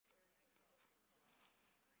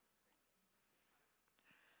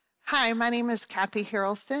Hi, my name is Kathy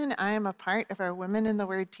Harrelson. I am a part of our Women in the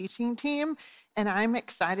Word teaching team, and I'm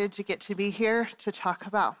excited to get to be here to talk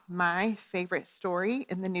about my favorite story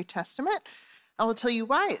in the New Testament. I will tell you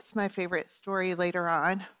why it's my favorite story later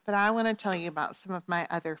on, but I want to tell you about some of my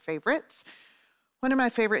other favorites. One of my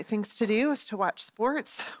favorite things to do is to watch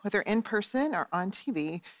sports, whether in person or on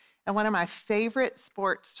TV. And one of my favorite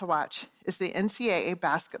sports to watch is the NCAA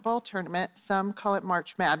basketball tournament. Some call it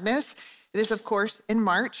March Madness. It is, of course, in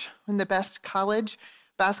March when the best college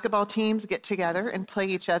basketball teams get together and play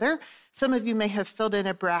each other. Some of you may have filled in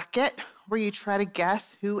a bracket where you try to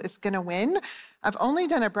guess who is going to win. I've only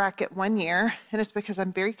done a bracket one year, and it's because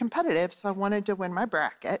I'm very competitive, so I wanted to win my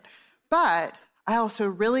bracket. But I also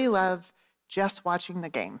really love just watching the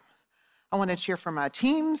game. I want to cheer for my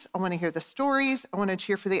teams. I want to hear the stories. I want to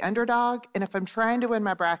cheer for the underdog. And if I'm trying to win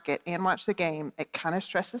my bracket and watch the game, it kind of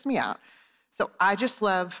stresses me out. So I just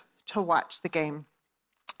love to watch the game.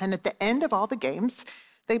 And at the end of all the games,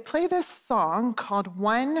 they play this song called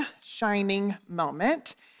One Shining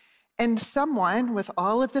Moment. And someone with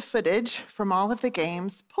all of the footage from all of the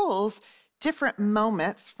games pulls different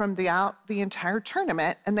moments from the entire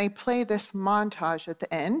tournament, and they play this montage at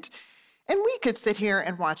the end. And we could sit here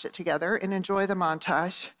and watch it together and enjoy the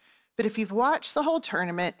montage. But if you've watched the whole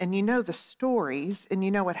tournament and you know the stories and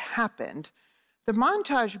you know what happened, the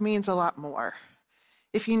montage means a lot more.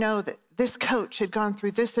 If you know that this coach had gone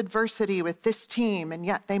through this adversity with this team and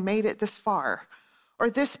yet they made it this far, or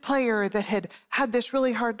this player that had had this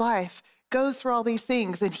really hard life goes through all these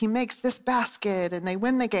things and he makes this basket and they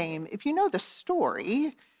win the game. If you know the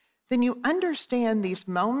story, then you understand these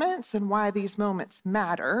moments and why these moments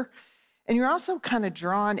matter. And you're also kind of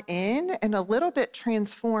drawn in and a little bit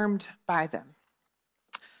transformed by them.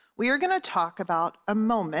 We are going to talk about a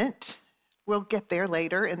moment. We'll get there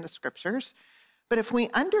later in the scriptures. But if we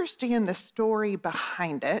understand the story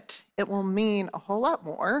behind it, it will mean a whole lot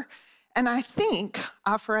more. And I think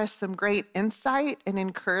offer us some great insight and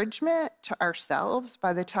encouragement to ourselves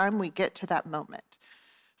by the time we get to that moment.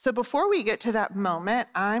 So before we get to that moment,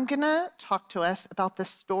 I'm going to talk to us about the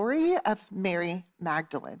story of Mary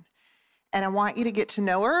Magdalene. And I want you to get to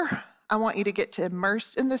know her. I want you to get to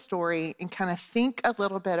immerse in the story and kind of think a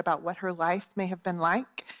little bit about what her life may have been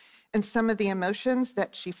like and some of the emotions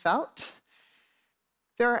that she felt.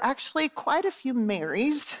 There are actually quite a few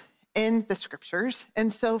Marys in the scriptures.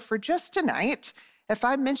 And so for just tonight, if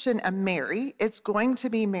I mention a Mary, it's going to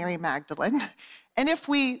be Mary Magdalene. And if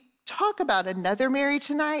we talk about another Mary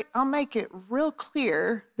tonight, I'll make it real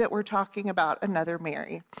clear that we're talking about another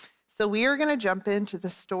Mary. So we are going to jump into the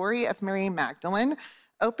story of Mary Magdalene.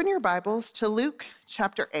 Open your Bibles to Luke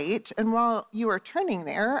chapter 8. And while you are turning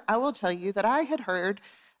there, I will tell you that I had heard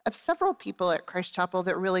of several people at Christ Chapel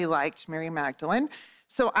that really liked Mary Magdalene.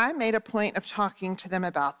 So I made a point of talking to them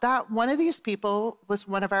about that. One of these people was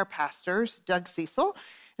one of our pastors, Doug Cecil.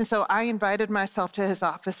 And so I invited myself to his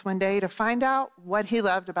office one day to find out what he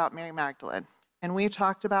loved about Mary Magdalene. And we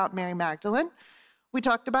talked about Mary Magdalene. We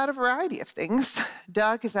talked about a variety of things.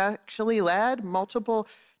 Doug has actually led multiple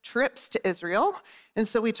trips to Israel. And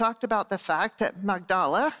so we talked about the fact that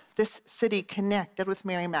Magdala, this city connected with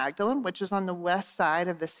Mary Magdalene, which is on the west side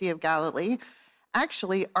of the Sea of Galilee,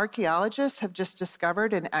 actually, archaeologists have just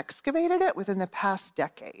discovered and excavated it within the past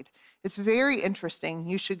decade. It's very interesting.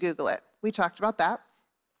 You should Google it. We talked about that.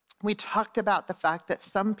 We talked about the fact that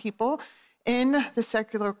some people in the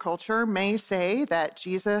secular culture may say that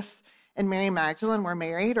Jesus and Mary Magdalene were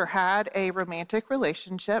married or had a romantic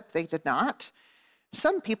relationship. They did not.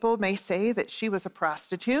 Some people may say that she was a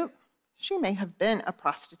prostitute. She may have been a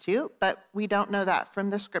prostitute, but we don't know that from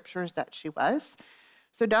the scriptures that she was.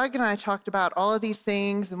 So Doug and I talked about all of these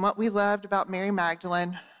things and what we loved about Mary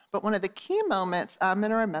Magdalene. But one of the key moments I'm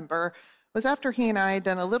going to remember was after he and I had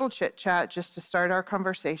done a little chit-chat just to start our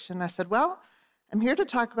conversation. I said, well, I'm here to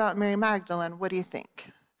talk about Mary Magdalene. What do you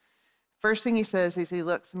think? First thing he says is he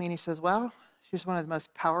looks at me and he says, well, she's one of the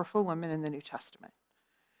most powerful women in the New Testament.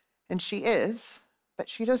 And she is, but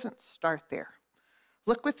she doesn't start there.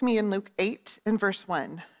 Look with me in Luke 8 and verse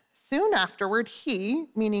 1. Soon afterward, he,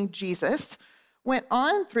 meaning Jesus, went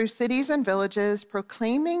on through cities and villages,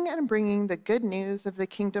 proclaiming and bringing the good news of the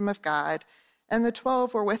kingdom of God, and the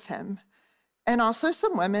 12 were with him, and also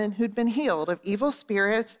some women who'd been healed of evil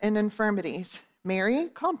spirits and infirmities. Mary,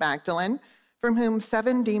 called Magdalene, from whom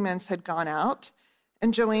 7 demons had gone out,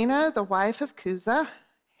 and Joanna, the wife of Chuza,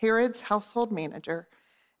 Herod's household manager,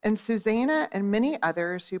 and Susanna and many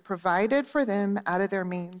others who provided for them out of their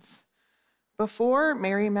means. Before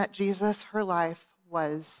Mary met Jesus, her life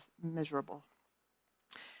was miserable.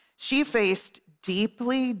 She faced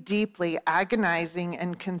deeply, deeply agonizing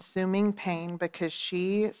and consuming pain because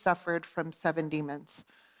she suffered from 7 demons.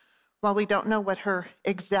 While we don't know what her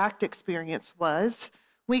exact experience was,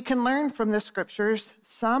 we can learn from the scriptures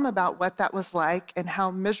some about what that was like and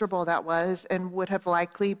how miserable that was and would have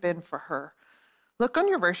likely been for her. Look on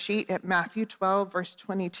your verse sheet at Matthew 12, verse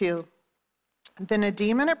 22. Then a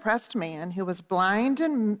demon-oppressed man who was blind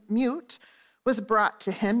and mute was brought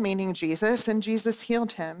to him, meaning Jesus, and Jesus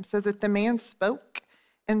healed him so that the man spoke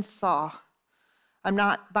and saw. I'm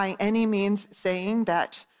not by any means saying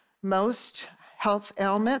that most health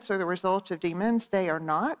ailments are the result of demons. They are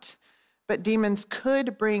not. But demons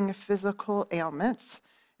could bring physical ailments,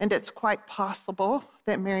 and it's quite possible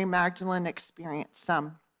that Mary Magdalene experienced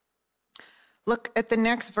some. Look at the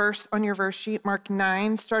next verse on your verse sheet, Mark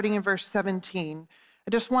 9, starting in verse 17.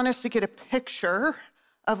 I just want us to get a picture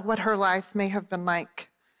of what her life may have been like.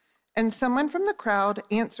 And someone from the crowd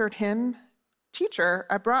answered him, "Teacher,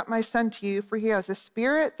 I brought my son to you, for he has a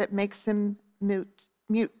spirit that makes him mute.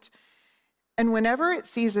 And whenever it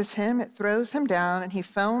seizes him, it throws him down, and he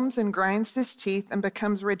foams and grinds his teeth and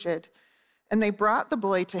becomes rigid." And they brought the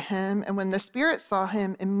boy to him, and when the spirit saw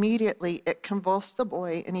him, immediately it convulsed the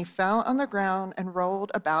boy, and he fell on the ground and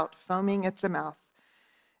rolled about, foaming at the mouth.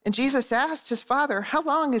 And Jesus asked his father, "How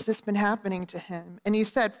long has this been happening to him?" And he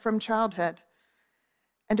said, "From childhood.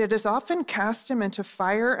 And it has often cast him into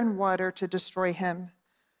fire and water to destroy him.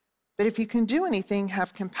 But if you can do anything,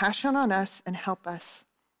 have compassion on us and help us."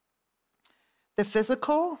 The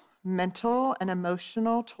physical, mental, and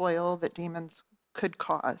emotional toil that demons could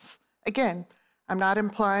cause. Again, I'm not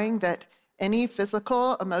implying that any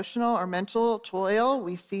physical, emotional, or mental toil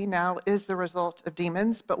we see now is the result of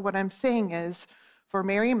demons, but what I'm saying is, for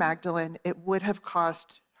Mary Magdalene, it would have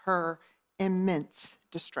caused her immense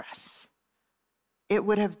distress. It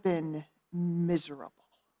would have been miserable.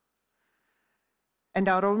 And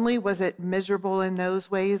not only was it miserable in those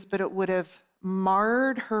ways, but it would have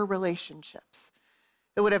marred her relationships.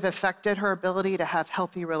 It would have affected her ability to have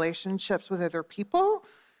healthy relationships with other people,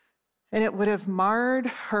 and it would have marred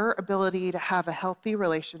her ability to have a healthy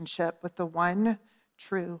relationship with the one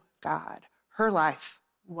true God. Her life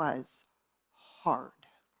was hard.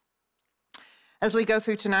 As we go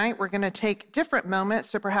through tonight, we're going to take different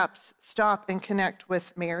moments to perhaps stop and connect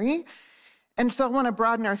with Mary. And so I want to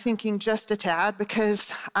broaden our thinking just a tad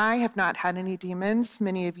because I have not had any demons.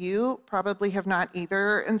 Many of you probably have not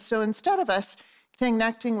either. And so instead of us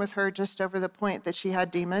connecting with her just over the point that she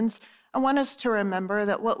had demons, I want us to remember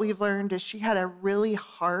that what we've learned is she had a really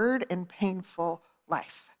hard and painful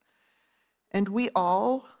life. And we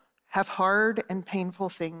all have hard and painful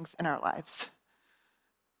things in our lives.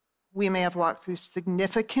 We may have walked through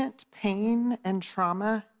significant pain and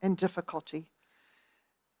trauma and difficulty.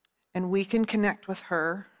 And we can connect with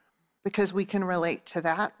her because we can relate to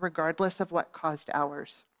that regardless of what caused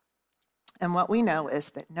ours. And what we know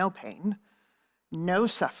is that no pain, no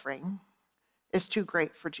suffering is too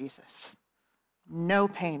great for Jesus. No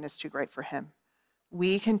pain is too great for him.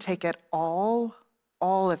 We can take it all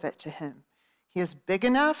of it to him. He is big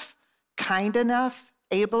enough, kind enough,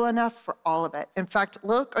 able enough for all of it. In fact,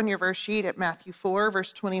 look on your verse sheet at Matthew 4,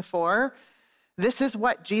 verse 24. This is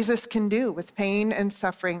what Jesus can do with pain and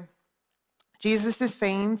suffering. Jesus'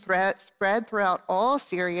 fame spread throughout all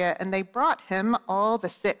Syria, and they brought him all the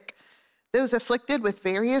sick, those afflicted with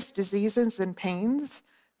various diseases and pains,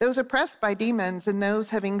 those oppressed by demons, and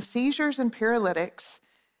those having seizures and paralytics,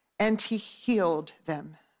 and he healed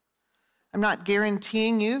them. I'm not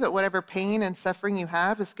guaranteeing you that whatever pain and suffering you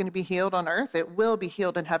have is going to be healed on earth. It will be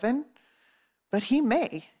healed in heaven, but he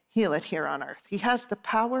may heal it here on earth. He has the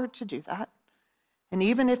power to do that. And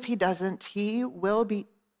even if he doesn't, he will be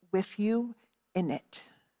with you in it.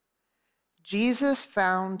 Jesus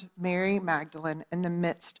found Mary Magdalene in the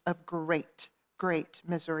midst of great, great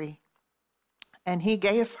misery. And he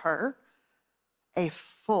gave her a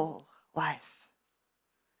full life.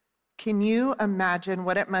 Can you imagine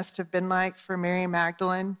what it must have been like for Mary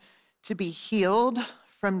Magdalene to be healed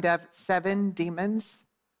from 7 demons?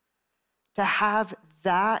 To have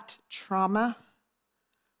that trauma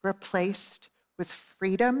replaced with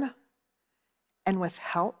freedom and with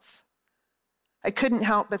health? I couldn't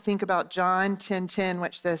help but think about John 10:10,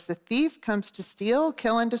 which says, "The thief comes to steal,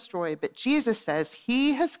 kill, and destroy, but Jesus says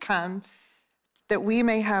he has come that we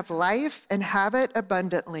may have life and have it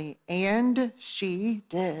abundantly." And she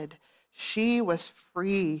did. She was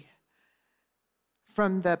free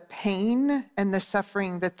from the pain and the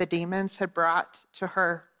suffering that the demons had brought to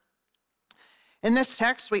her. In this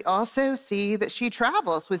text, we also see that she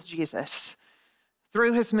travels with Jesus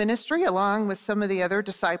through his ministry along with some of the other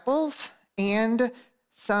disciples and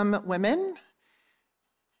some women.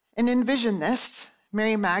 And envision this.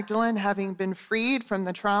 Mary Magdalene, having been freed from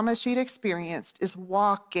the trauma she'd experienced, is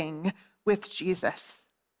walking with Jesus.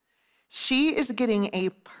 She is getting a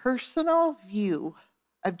personal view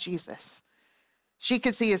of Jesus. She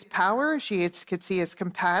could see his power. She could see his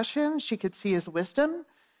compassion. She could see his wisdom.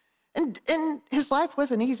 And his life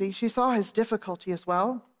wasn't easy. She saw his difficulty as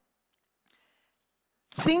well.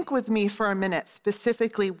 Think with me for a minute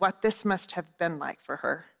specifically what this must have been like for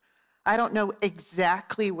her. I don't know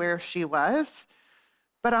exactly where she was,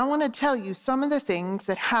 but I want to tell you some of the things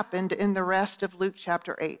that happened in the rest of Luke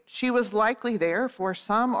chapter 8. She was likely there for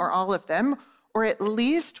some or all of them, or at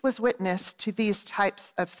least was witness to these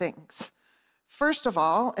types of things. First of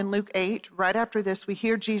all, in Luke 8, right after this, we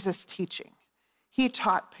hear Jesus teaching. He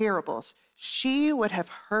taught parables. She would have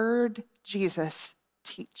heard Jesus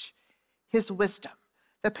teach his wisdom.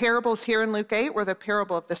 The parables here in Luke 8 were the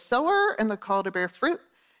parable of the sower and the call to bear fruit,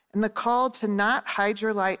 and the call to not hide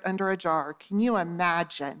your light under a jar. Can you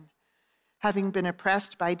imagine having been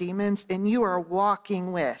oppressed by demons and you are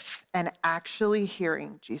walking with and actually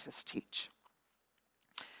hearing Jesus teach?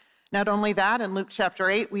 Not only that, in Luke chapter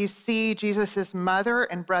 8, we see Jesus' mother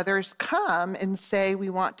and brothers come and say, we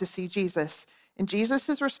want to see Jesus. And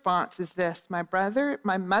Jesus' response is this: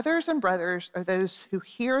 my mothers and brothers are those who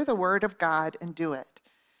hear the word of God and do it.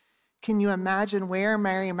 Can you imagine where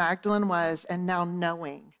Mary Magdalene was and now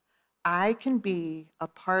knowing I can be a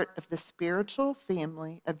part of the spiritual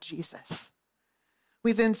family of Jesus?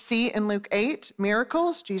 We then see in Luke 8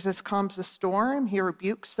 miracles. Jesus calms the storm. He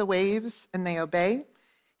rebukes the waves and they obey.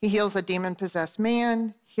 He heals a demon-possessed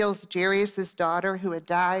man, heals Jairus' daughter who had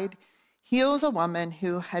died, heals a woman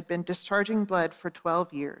who had been discharging blood for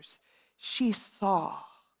 12 years. She saw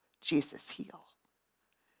Jesus heal.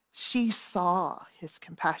 She saw his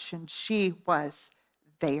compassion. She was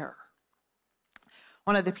there.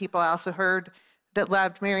 One of the people I also heard that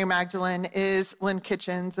loved Mary Magdalene is Lynn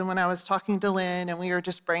Kitchens. And when I was talking to Lynn and we were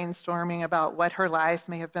just brainstorming about what her life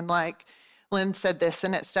may have been like, Lynn said this,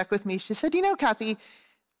 and it stuck with me. She said, Kathy,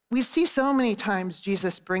 we see so many times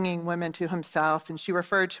Jesus bringing women to himself, and she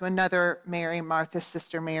referred to another Mary, Martha's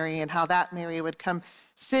sister Mary, and how that Mary would come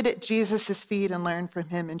sit at Jesus' feet and learn from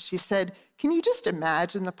him. And she said, can you just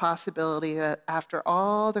imagine the possibility that after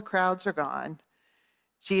all the crowds are gone,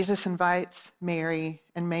 Jesus invites Mary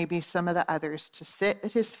and maybe some of the others to sit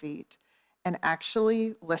at his feet and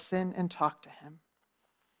actually listen and talk to him?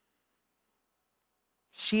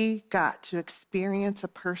 She got to experience a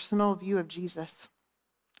personal view of Jesus.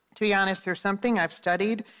 To be honest, there's something I've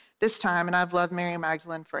studied this time, and I've loved Mary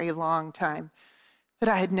Magdalene for a long time, that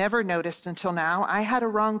I had never noticed until now. I had a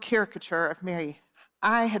wrong caricature of Mary.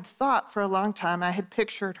 I had thought for a long time, I had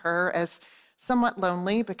pictured her as somewhat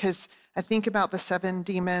lonely, because I think about the 7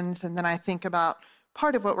 demons, and then I think about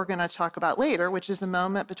part of what we're going to talk about later, which is the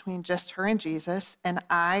moment between just her and Jesus. And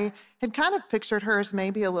I had kind of pictured her as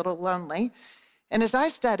maybe a little lonely. And as I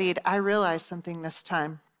studied, I realized something this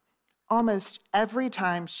time. Almost every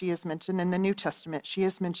time she is mentioned in the New Testament, she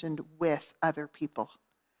is mentioned with other people.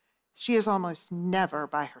 She is almost never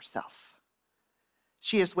by herself.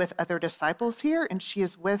 She is with other disciples here, and she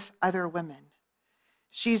is with other women.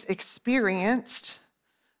 She's experienced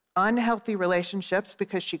unhealthy relationships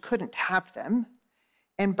because she couldn't have them.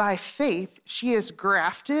 And by faith, she is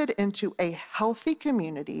grafted into a healthy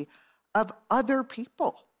community of other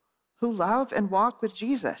people who love and walk with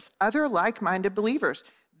Jesus, other like-minded believers.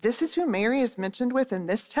 This is who Mary is mentioned with in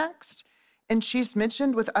this text, and she's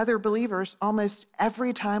mentioned with other believers almost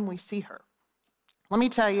every time we see her. Let me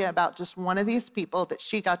tell you about just one of these people that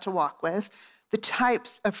she got to walk with, the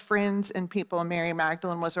types of friends and people Mary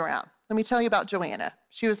Magdalene was around. Let me tell you about Joanna.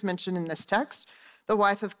 She was mentioned in this text, the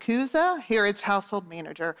wife of Chuza, Herod's household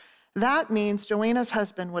manager. That means Joanna's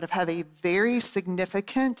husband would have had a very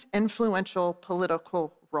significant, influential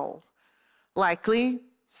political role, likely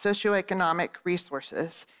socioeconomic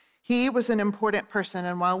resources. He was an important person,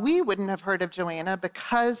 and while we wouldn't have heard of Joanna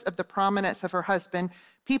because of the prominence of her husband,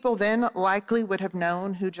 people then likely would have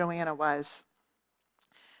known who Joanna was.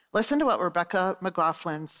 Listen to what Rebecca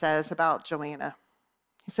McLaughlin says about Joanna.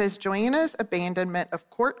 He says, Joanna's abandonment of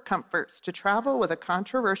court comforts to travel with a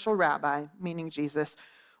controversial rabbi, meaning Jesus,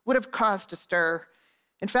 would have caused a stir.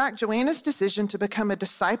 In fact, Joanna's decision to become a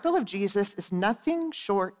disciple of Jesus is nothing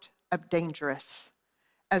short of dangerous.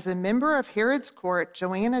 As a member of Herod's court,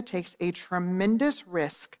 Joanna takes a tremendous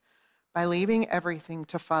risk by leaving everything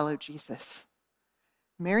to follow Jesus.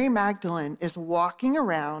 Mary Magdalene is walking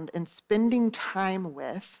around and spending time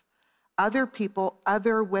with other people,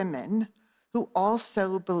 other women who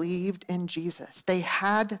also believed in Jesus. They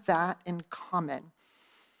had that in common.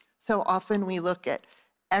 So often we look at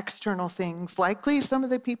external things. Likely some of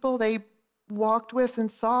the people they walked with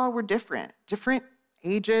and saw were different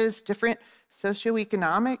ages, different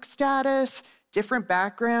socioeconomic status, different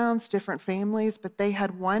backgrounds, different families, but they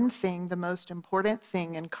had one thing, the most important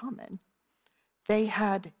thing in common. They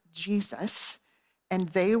had Jesus, and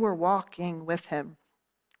they were walking with him.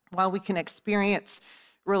 While we can experience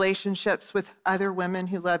relationships with other women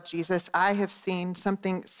who love Jesus, I have seen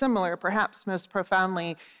something similar, perhaps most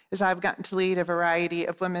profoundly, as I've gotten to lead a variety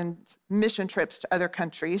of women's mission trips to other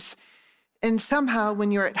countries. And somehow,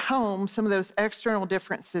 when you're at home, some of those external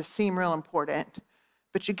differences seem real important.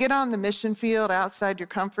 But you get on the mission field outside your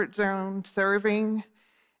comfort zone, serving,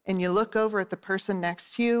 and you look over at the person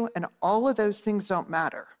next to you, and all of those things don't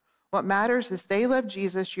matter. What matters is they love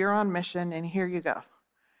Jesus, you're on mission, and here you go.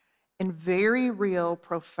 And very real,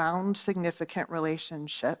 profound, significant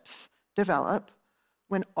relationships develop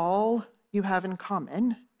when all you have in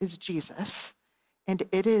common is Jesus, and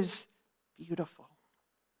it is beautiful.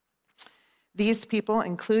 These people,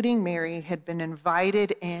 including Mary, had been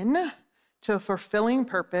invited in to a fulfilling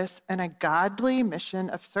purpose and a godly mission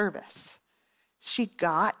of service. She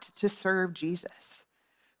got to serve Jesus,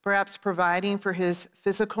 perhaps providing for his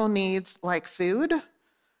physical needs like food.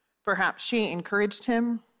 Perhaps she encouraged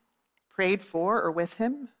him, prayed for or with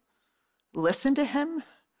him, listened to him,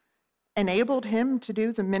 enabled him to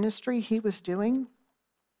do the ministry he was doing.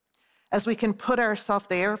 As we can put ourselves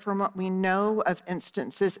there from what we know of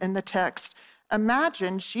instances in the text,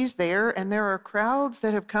 imagine she's there and there are crowds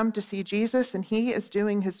that have come to see Jesus and he is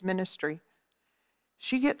doing his ministry.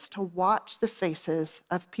 She gets to watch the faces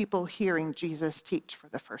of people hearing Jesus teach for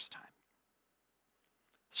the first time.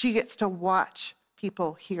 She gets to watch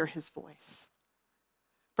people hear his voice.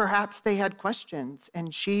 Perhaps they had questions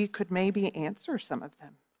and she could maybe answer some of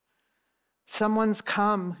them. Someone's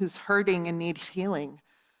come who's hurting and needs healing.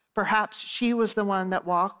 Perhaps she was the one that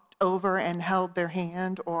walked over and held their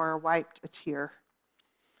hand or wiped a tear.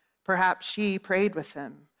 Perhaps she prayed with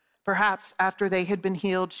them. Perhaps after they had been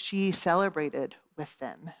healed, she celebrated with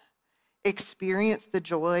them, experienced the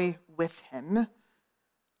joy with him,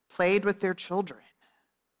 played with their children.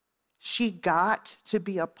 She got to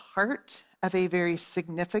be a part of a very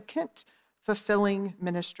significant, fulfilling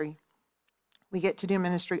ministry. We get to do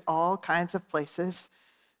ministry all kinds of places,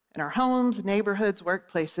 in our homes, neighborhoods,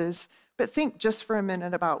 workplaces, but think just for a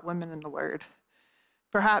minute about women in the Word.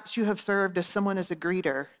 Perhaps you have served as someone as a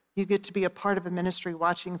greeter. You get to be a part of a ministry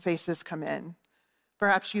watching faces come in.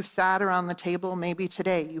 Perhaps you've sat around the table, maybe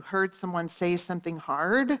today, you heard someone say something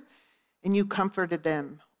hard and you comforted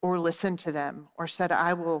them or listened to them or said,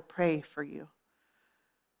 I will pray for you.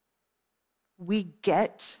 We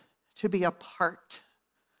get to be a part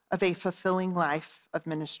of a fulfilling life of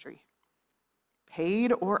ministry,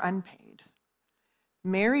 paid or unpaid.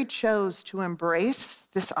 Mary chose to embrace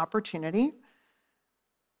this opportunity.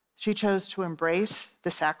 She chose to embrace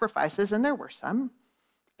the sacrifices, and there were some,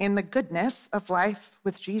 and the goodness of life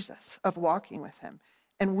with Jesus, of walking with him.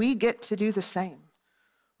 And we get to do the same.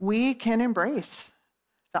 We can embrace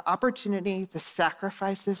the opportunity, the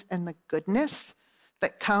sacrifices, and the goodness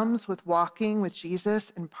that comes with walking with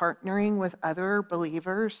Jesus and partnering with other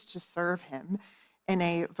believers to serve him in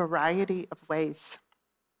a variety of ways.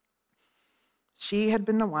 She had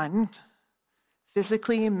been the one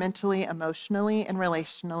physically, mentally, emotionally, and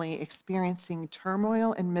relationally experiencing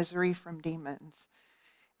turmoil and misery from demons.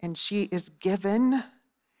 And she is given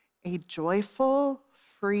a joyful,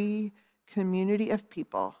 free community of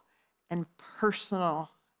people and personal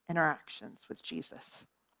interactions with Jesus.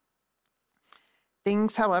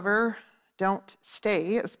 Things, however, don't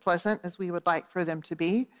stay as pleasant as we would like for them to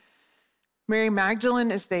be. Mary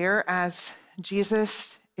Magdalene is there as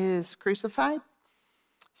Jesus is crucified.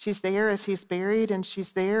 She's there as he's buried, and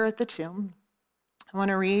she's there at the tomb. I want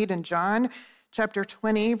to read in John chapter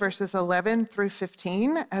 20, verses 11 through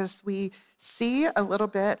 15, as we see a little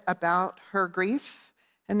bit about her grief,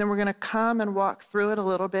 and then we're going to come and walk through it a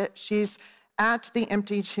little bit. She's at the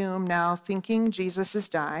empty tomb now, thinking Jesus has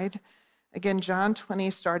died. Again, John 20,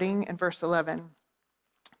 starting in verse 11.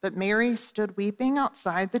 But Mary stood weeping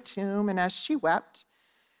outside the tomb, and as she wept,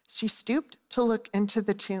 she stooped to look into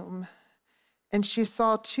the tomb, and she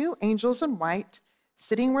saw two angels in white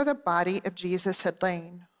sitting where the body of Jesus had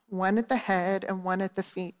lain, one at the head and one at the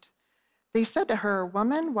feet. They said to her,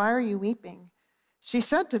 "Woman, why are you weeping?" She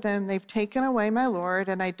said to them, "They've taken away my Lord,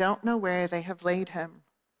 and I don't know where they have laid him."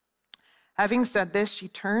 Having said this, she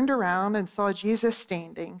turned around and saw Jesus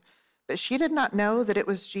standing, but she did not know that it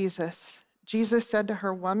was Jesus. Jesus said to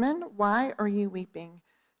her, "Woman, why are you weeping?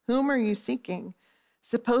 Whom are you seeking?"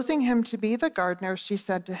 Supposing him to be the gardener, she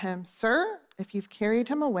said to him, "Sir, if you've carried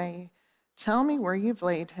him away, Tell me where you've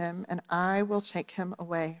laid him, and I will take him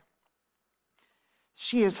away."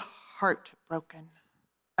 She is heartbroken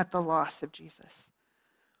at the loss of Jesus.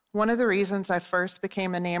 One of the reasons I first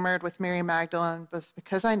became enamored with Mary Magdalene was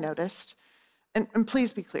because I noticed, and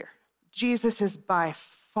please be clear, Jesus is by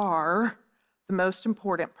far the most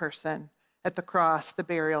important person at the cross, the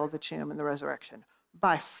burial, the tomb, and the resurrection.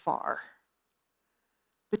 By far.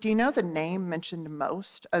 But do you know the name mentioned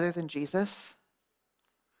most other than Jesus?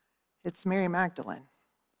 It's Mary Magdalene.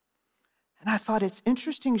 And I thought it's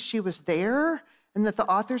interesting she was there and that the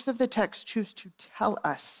authors of the text choose to tell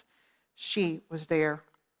us she was there.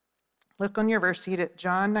 Look on your verse sheet at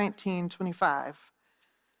John 19:25.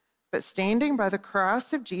 "But standing by the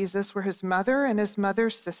cross of Jesus were his mother and his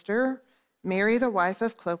mother's sister, Mary, the wife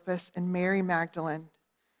of Clopas, and Mary Magdalene.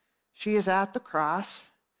 She is at the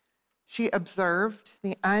cross. She observed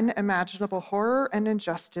the unimaginable horror and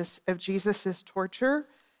injustice of Jesus' torture,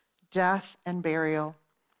 death, and burial.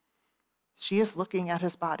 She is looking at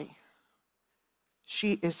his body.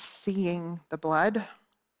 She is seeing the blood.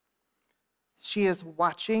 She is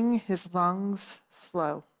watching his lungs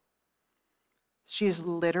slow. She is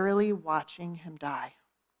literally watching him die.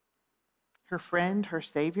 Her friend, her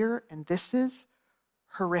Savior, and this is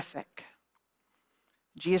horrific.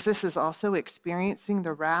 Jesus is also experiencing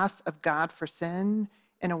the wrath of God for sin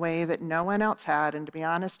in a way that no one else had, and to be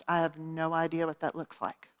honest, I have no idea what that looks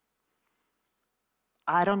like.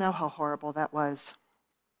 I don't know how horrible that was.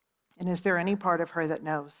 And is there any part of her that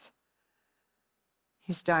knows?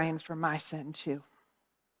 He's dying for my sin too.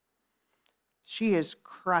 She is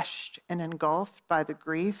crushed and engulfed by the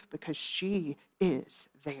grief because she is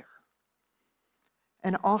there.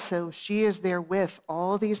 And also, she is there with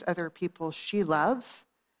all these other people she loves,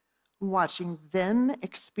 watching them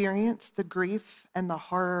experience the grief and the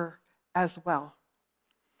horror as well.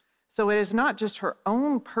 So it is not just her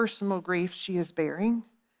own personal grief she is bearing.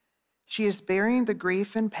 She is bearing the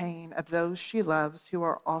grief and pain of those she loves who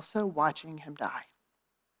are also watching him die.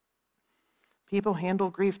 People handle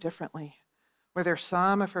grief differently. Were there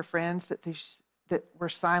some of her friends that were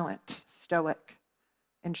silent, stoic,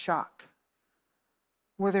 in shock?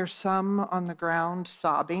 Were there some on the ground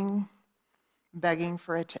sobbing, begging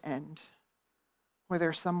for it to end? Were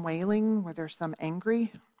there some wailing? Were there some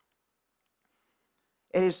angry?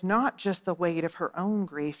 It is not just the weight of her own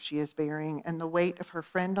grief she is bearing and the weight of her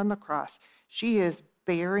friend on the cross. She is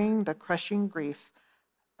bearing the crushing grief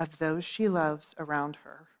of those she loves around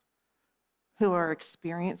her, who are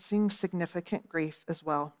experiencing significant grief as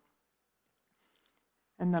well.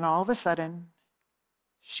 And then all of a sudden,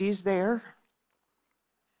 she's there,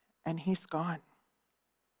 and he's gone.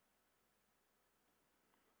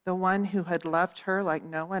 The one who had loved her like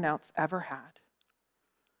no one else ever had.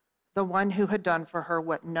 The one who had done for her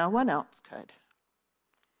what no one else could.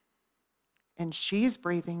 And she's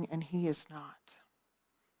breathing, and he is not.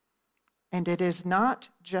 And it is not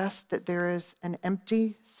just that there is an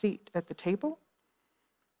empty seat at the table.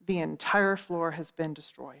 The entire floor has been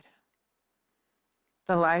destroyed.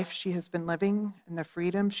 The life she has been living and the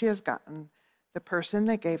freedom she has gotten, the person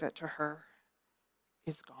that gave it to her,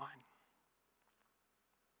 is gone.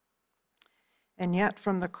 And yet,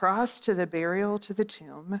 from the cross to the burial to the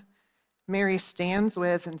tomb, Mary stands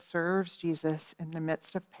with and serves Jesus in the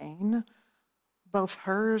midst of pain, both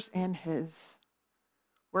hers and his.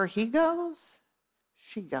 Where he goes,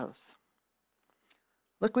 she goes.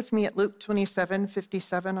 Look with me at Luke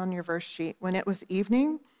 27:57 on your verse sheet. "When it was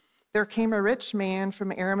evening, there came a rich man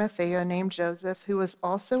from Arimathea named Joseph, who was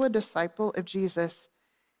also a disciple of Jesus.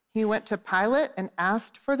 He went to Pilate and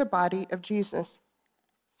asked for the body of Jesus.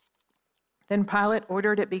 Then Pilate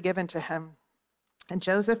ordered it be given to him. And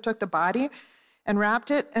Joseph took the body and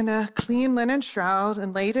wrapped it in a clean linen shroud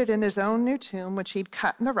and laid it in his own new tomb, which he'd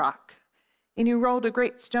cut in the rock. And he rolled a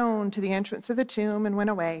great stone to the entrance of the tomb and went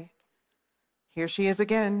away. Here she is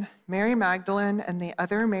again. Mary Magdalene and the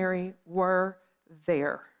other Mary were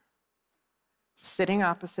there, sitting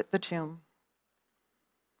opposite the tomb.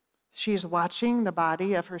 She's watching the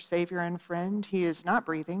body of her Savior and friend. He is not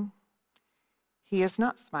breathing. He is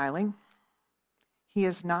not smiling. He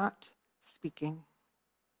is not speaking.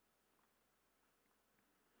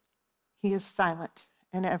 He is silent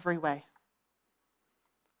in every way.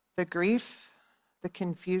 The grief, the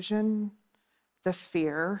confusion, the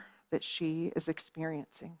fear that she is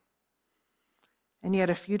experiencing. And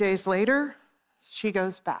yet a few days later, she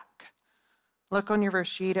goes back. Look on your verse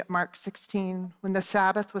sheet at Mark 16. When the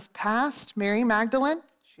Sabbath was past, Mary Magdalene,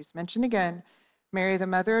 she's mentioned again, Mary, the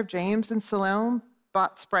mother of James and Salome,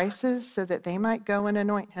 bought spices so that they might go and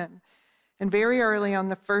anoint him. And very early on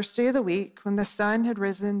the first day of the week, when the sun had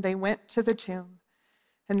risen, they went to the tomb.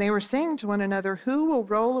 And they were saying to one another, "Who will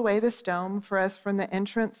roll away the stone for us from the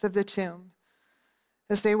entrance of the tomb?"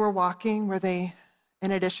 As they were walking, were they,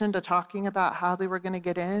 in addition to talking about how they were going to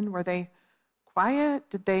get in, were they quiet?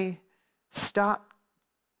 Did they stop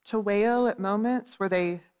to wail at moments? Were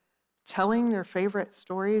they telling their favorite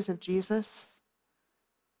stories of Jesus?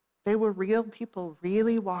 They were real people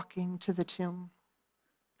really walking to the tomb.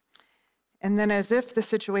 And then, as if the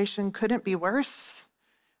situation couldn't be worse,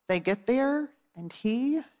 they get there and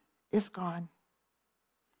he is gone.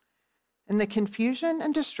 And the confusion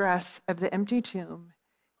and distress of the empty tomb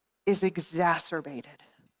is exacerbated.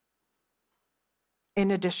 In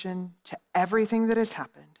addition to everything that has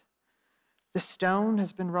happened, the stone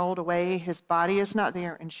has been rolled away, his body is not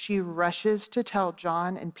there, and she rushes to tell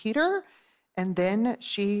John and Peter, and then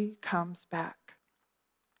she comes back.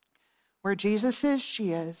 Where Jesus is,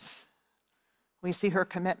 she is. We see her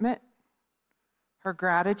commitment, her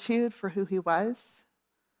gratitude for who he was,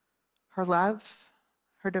 her love,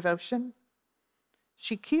 her devotion.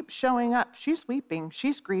 She keeps showing up. She's weeping.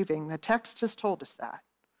 She's grieving. The text has told us that.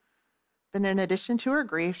 But in addition to her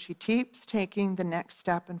grief, she keeps taking the next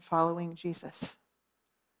step in following Jesus.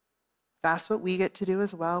 That's what we get to do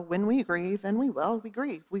as well. When we grieve, and we will, we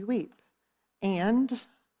grieve, we weep. And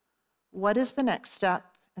what is the next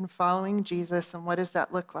step in following Jesus, and what does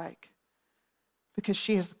that look like? Because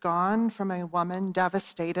she has gone from a woman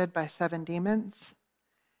devastated by 7 demons,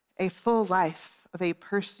 a full life of a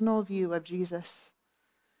personal view of Jesus,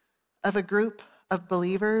 of a group of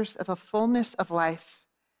believers, of a fullness of life.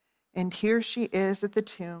 And here she is at the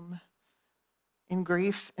tomb in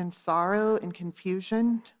grief and sorrow and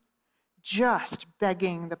confusion, just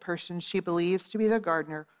begging the person she believes to be the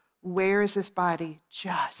gardener, "Where is his body?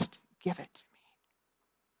 Just give it to me."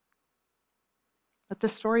 But the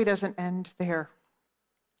story doesn't end there.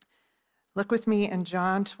 Look with me in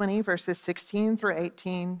John 20, verses 16 through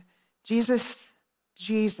 18. Jesus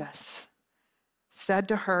said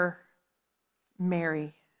to her,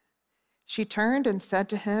 "Mary." She turned and said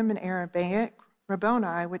to him in Aramaic,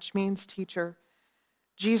 "Rabboni," which means teacher.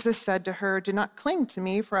 Jesus said to her, "Do not cling to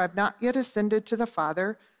me, for I have not yet ascended to the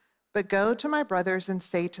Father, but go to my brothers and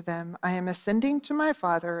say to them, I am ascending to my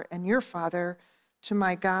Father and your Father, to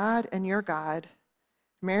my God and your God."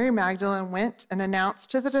 Mary Magdalene went and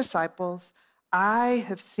announced to the disciples, "I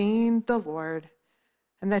have seen the Lord,"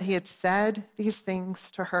 and that he had said these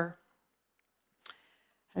things to her.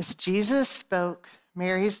 As Jesus spoke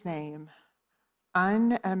Mary's name,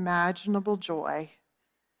 unimaginable joy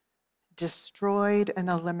destroyed and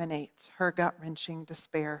eliminates her gut-wrenching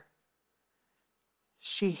despair.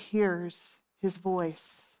 She hears his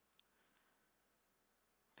voice.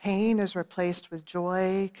 Pain is replaced with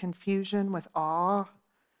joy, confusion with awe.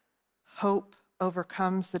 Hope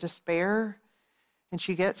overcomes the despair, and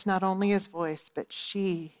she gets not only his voice, but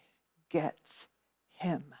she gets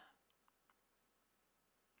him.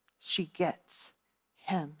 She gets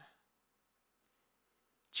him.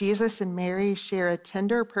 Jesus and Mary share a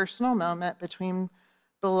tender personal moment between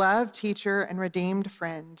beloved teacher and redeemed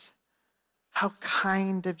friend. How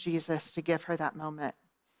kind of Jesus to give her that moment,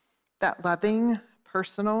 that loving,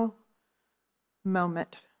 personal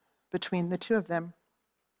moment between the two of them.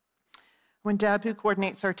 When Deb, who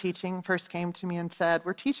coordinates our teaching, first came to me and said,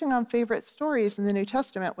 "We're teaching on favorite stories in the New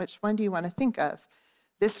Testament. Which one do you want to think of?"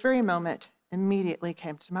 This very moment immediately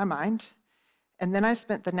came to my mind. And then I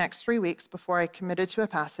spent the next 3 weeks before I committed to a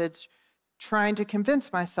passage trying to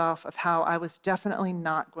convince myself of how I was definitely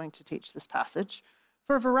not going to teach this passage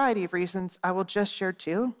for a variety of reasons. I will just share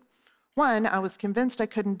 2. One, I was convinced I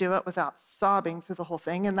couldn't do it without sobbing through the whole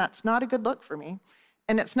thing, and that's not a good look for me.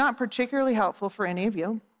 And it's not particularly helpful for any of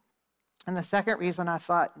you. And the second reason I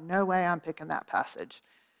thought, no way I'm picking that passage.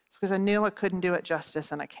 It's because I knew I couldn't do it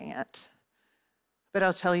justice, and I can't. But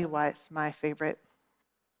I'll tell you why it's my favorite.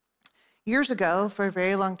 Years ago, for a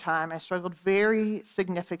very long time, I struggled very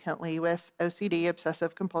significantly with OCD,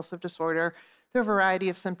 obsessive compulsive disorder. There are a variety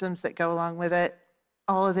of symptoms that go along with it.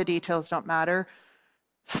 All of the details don't matter.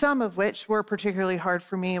 Some of which were particularly hard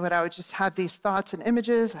for me, but I would just have these thoughts and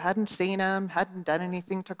images. I hadn't seen them, hadn't done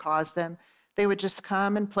anything to cause them. They would just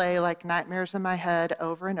come and play like nightmares in my head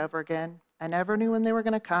over and over again. I never knew when they were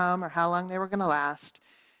going to come or how long they were going to last.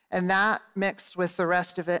 And that, mixed with the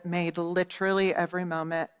rest of it, made literally every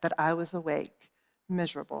moment that I was awake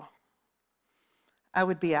miserable. I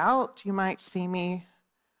would be out, you might see me,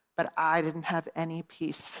 but I didn't have any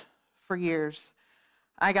peace for years.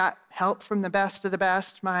 I got help from the best of the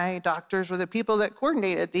best. My doctors were the people that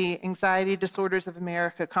coordinated the Anxiety Disorders of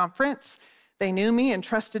America conference. They knew me and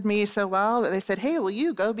trusted me so well that they said, "Hey, will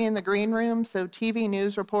you go be in the green room?" So TV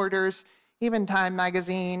news reporters, even Time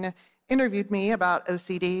magazine, interviewed me about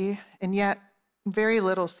OCD, and yet very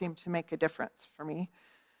little seemed to make a difference for me.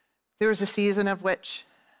 There was a season of which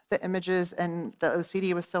the images and the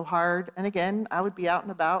OCD was so hard, and again, I would be out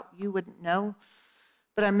and about, you wouldn't know.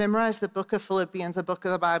 But I memorized the book of Philippians, a book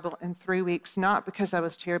of the Bible, in 3 weeks, not because I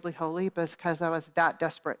was terribly holy, but because I was that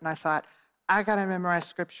desperate. And I thought, I got to memorize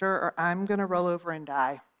scripture or I'm going to roll over and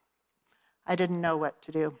die. I didn't know what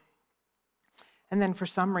to do. And then for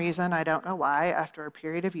some reason, I don't know why, after a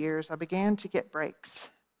period of years, I began to get breaks.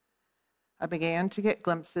 I began to get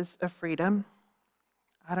glimpses of freedom.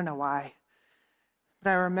 I don't know why. But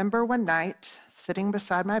I remember one night, sitting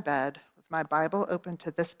beside my bed with my Bible open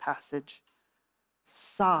to this passage,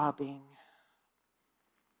 sobbing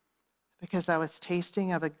because I was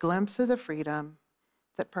tasting of a glimpse of the freedom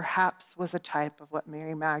that perhaps was a type of what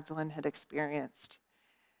Mary Magdalene had experienced.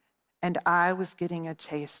 And I was getting a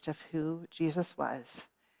taste of who Jesus was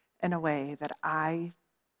in a way that I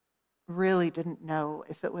really didn't know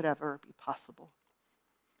if it would ever be possible.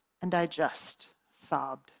 And I just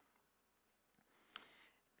sobbed.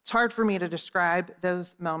 It's hard for me to describe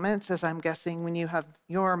those moments, as I'm guessing when you have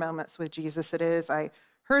your moments with Jesus it is. I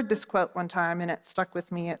heard this quote one time and it stuck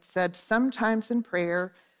with me. It said, "Sometimes in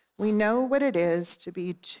prayer, we know what it is to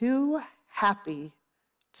be too happy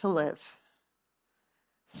to live.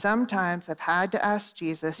 Sometimes I've had to ask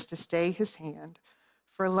Jesus to stay his hand,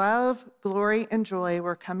 for love, glory, and joy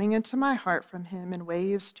were coming into my heart from him in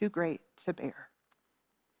waves too great to bear."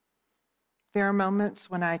 There are moments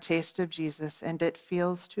when I taste of Jesus and it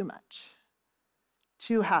feels too much,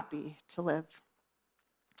 too happy to live.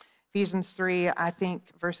 Ephesians 3, I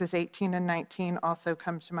think verses 18 and 19 also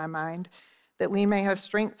come to my mind, that we may have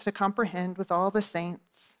strength to comprehend with all the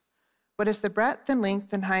saints what is the breadth and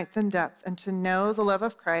length and height and depth, and to know the love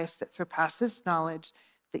of Christ that surpasses knowledge,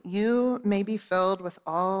 that you may be filled with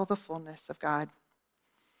all the fullness of God.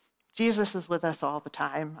 Jesus is with us all the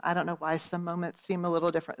time. I don't know why some moments seem a little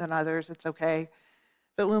different than others. It's okay.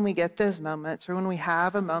 But when we get those moments, or when we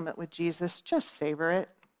have a moment with Jesus, just savor it.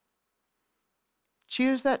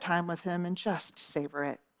 Choose that time with him and just savor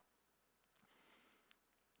it.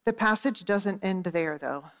 The passage doesn't end there,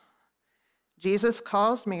 though. Jesus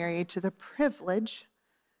calls Mary to the privilege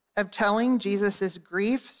of telling Jesus'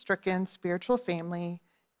 grief-stricken spiritual family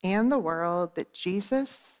and the world that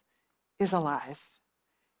Jesus is alive.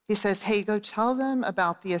 He says, hey, go tell them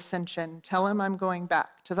about the ascension. Tell them I'm going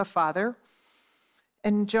back to the Father.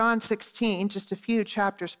 In John 16, just a few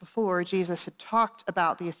chapters before, Jesus had talked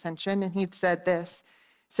about the ascension, and he'd said this.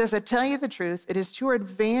 He says, I tell you the truth, it is to your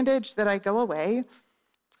advantage that I go away.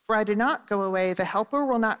 For I do not go away, the Helper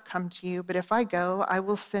will not come to you, but if I go, I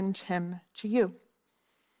will send him to you.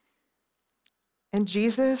 And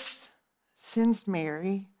Jesus sends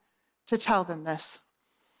Mary to tell them this.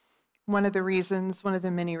 One of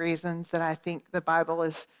the many reasons that I think the Bible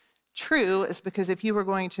is true is because if you were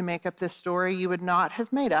going to make up this story, you would not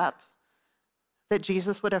have made up that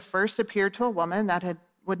Jesus would have first appeared to a woman. That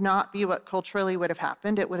would not be what culturally would have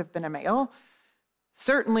happened. It would have been a male.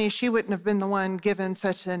 Certainly, she wouldn't have been the one given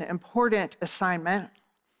such an important assignment.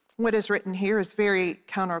 What is written here is very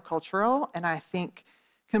countercultural, and I think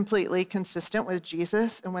completely consistent with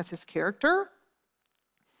Jesus and with his character.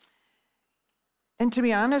 And to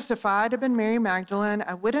be honest, if I'd have been Mary Magdalene,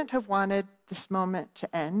 I wouldn't have wanted this moment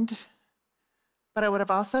to end, but I would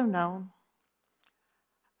have also known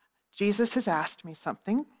Jesus has asked me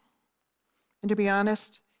something. And to be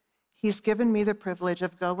honest, he's given me the privilege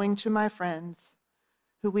of going to my friends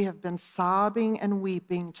who we have been sobbing and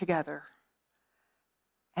weeping together.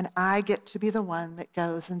 And I get to be the one that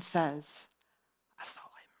goes and says, I saw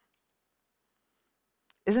him.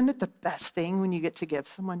 Isn't it the best thing when you get to give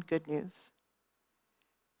someone good news?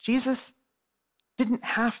 Jesus didn't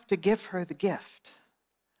have to give her the gift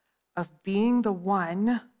of being the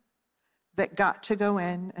one that got to go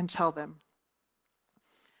in and tell them.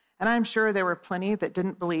 And I'm sure there were plenty that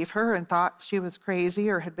didn't believe her and thought she was crazy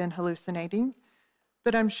or had been hallucinating,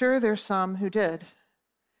 but I'm sure there's some who did.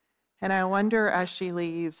 And I wonder as she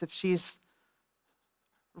leaves if she's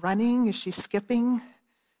running, is she skipping?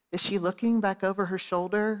 Is she looking back over her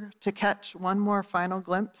shoulder to catch one more final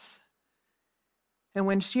glimpse? And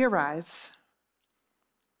when she arrives,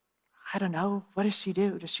 I don't know, what does she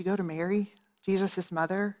do? Does she go to Mary, Jesus'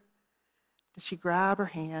 mother? Does she grab her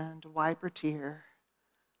hand, wipe her tear,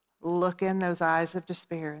 look in those eyes of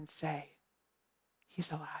despair and say,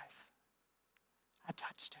 he's alive. I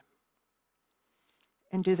touched him.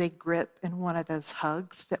 And do they grip in one of those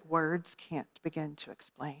hugs that words can't begin to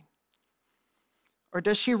explain? Or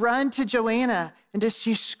does she run to Joanna and does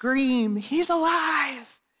she scream, he's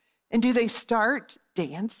alive? And do they start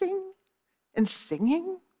dancing and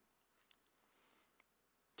singing?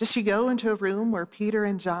 Does she go into a room where Peter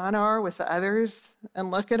and John are with the others and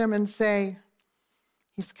look at him and say,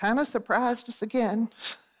 he's kind of surprised us again.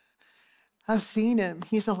 I've seen him.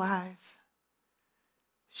 He's alive.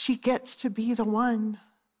 She gets to be the one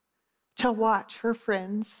to watch her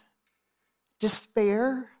friends'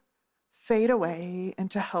 despair fade away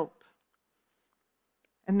into hope.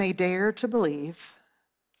 And they dare to believe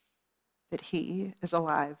that he is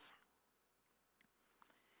alive.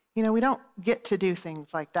 You know, we don't get to do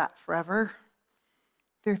things like that forever.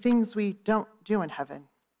 They're things we don't do in heaven.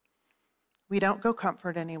 We don't go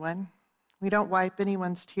comfort anyone. We don't wipe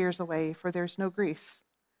anyone's tears away, for there's no grief.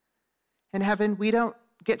 In heaven, we don't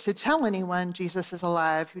get to tell anyone Jesus is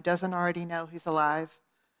alive who doesn't already know he's alive,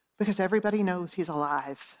 because everybody knows he's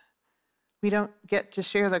alive. We don't get to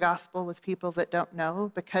share the gospel with people that don't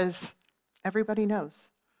know, because everybody knows.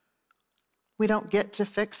 We don't get to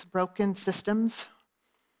fix broken systems.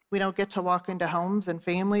 We don't get to walk into homes and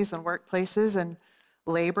families and workplaces and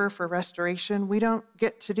labor for restoration. We don't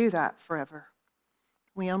get to do that forever.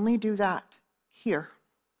 We only do that here.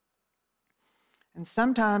 And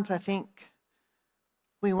sometimes I think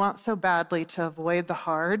we want so badly to avoid the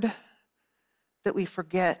hard that we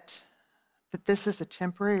forget that this is a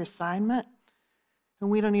temporary assignment, and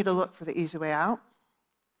we don't need to look for the easy way out.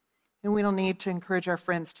 And we don't need to encourage our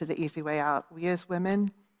friends to the easy way out. We as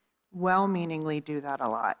women well-meaningly do that a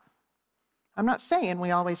lot. I'm not saying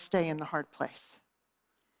we always stay in the hard place.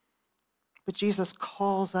 But Jesus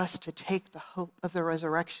calls us to take the hope of the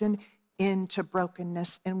resurrection into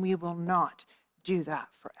brokenness, and we will not do that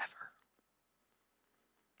forever.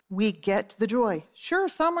 We get the joy. Sure,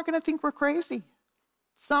 some are going to think we're crazy.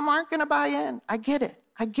 Some aren't going to buy in. I get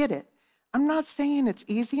it. I'm not saying it's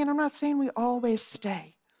easy, and I'm not saying we always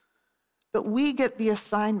stay. But we get the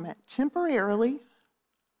assignment temporarily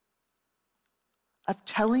of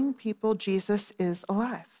telling people Jesus is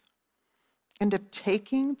alive and of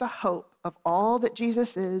taking the hope of all that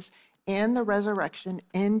Jesus is and the resurrection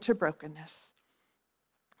into brokenness.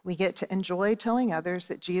 We get to enjoy telling others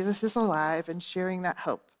that Jesus is alive and sharing that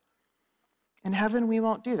hope. In heaven, we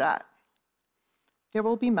won't do that. There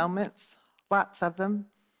will be moments, lots of them,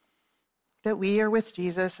 that we are with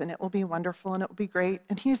Jesus, and it will be wonderful and it will be great.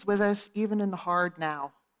 And he's with us even in the hard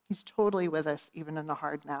now. He's totally with us even in the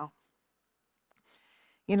hard now.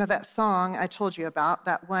 You know, that song I told you about,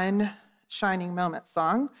 that one Shining Moment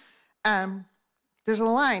song, there's a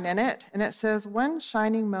line in it, and it says, one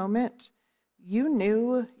shining moment, you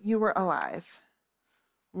knew you were alive.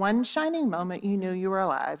 One shining moment, you knew you were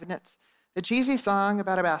alive. And it's a cheesy song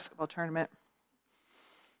about a basketball tournament.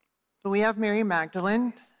 But we have Mary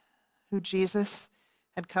Magdalene, who Jesus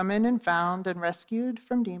had come in and found and rescued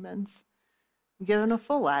from demons, given a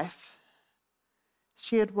full life.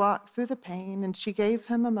 She had walked through the pain, and she gave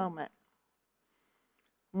him a moment.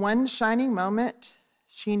 One shining moment,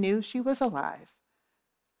 she knew she was alive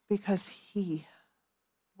because he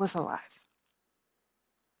was alive.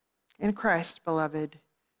 In Christ, beloved,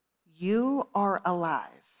 you are alive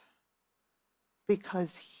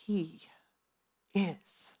because he is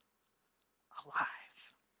alive.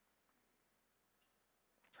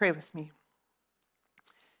 Pray with me.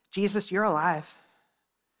 Jesus, you're alive.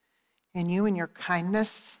 And you and your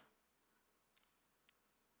kindness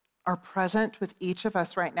are present with each of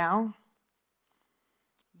us right now.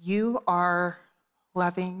 You are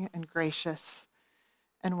loving and gracious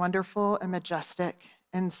and wonderful and majestic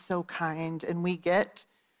and so kind. And we get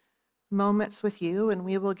moments with you, and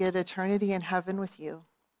we will get eternity in heaven with you.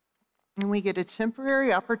 And we get a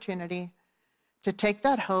temporary opportunity to take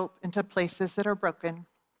that hope into places that are broken.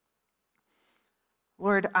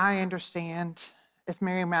 Lord, I understand if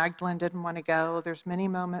Mary Magdalene didn't want to go, there's many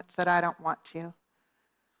moments that I don't want to.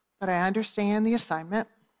 But I understand the assignment.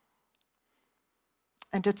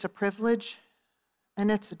 And it's a privilege,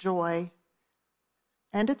 and it's a joy,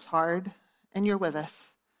 and it's hard, and you're with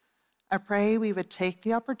us. I pray we would take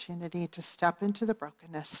the opportunity to step into the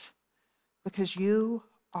brokenness because you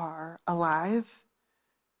are alive.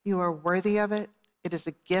 You are worthy of it. It is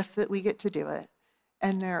a gift that we get to do it.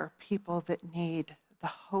 And there are people that need the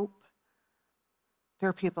hope. There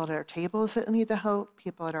are people at our tables that need the hope,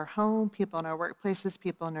 people at our home, people in our workplaces,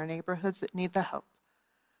 people in our neighborhoods that need the hope.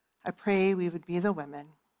 I pray we would be the women.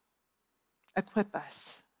 Equip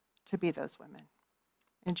us to be those women.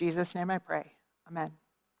 In Jesus' name I pray. Amen.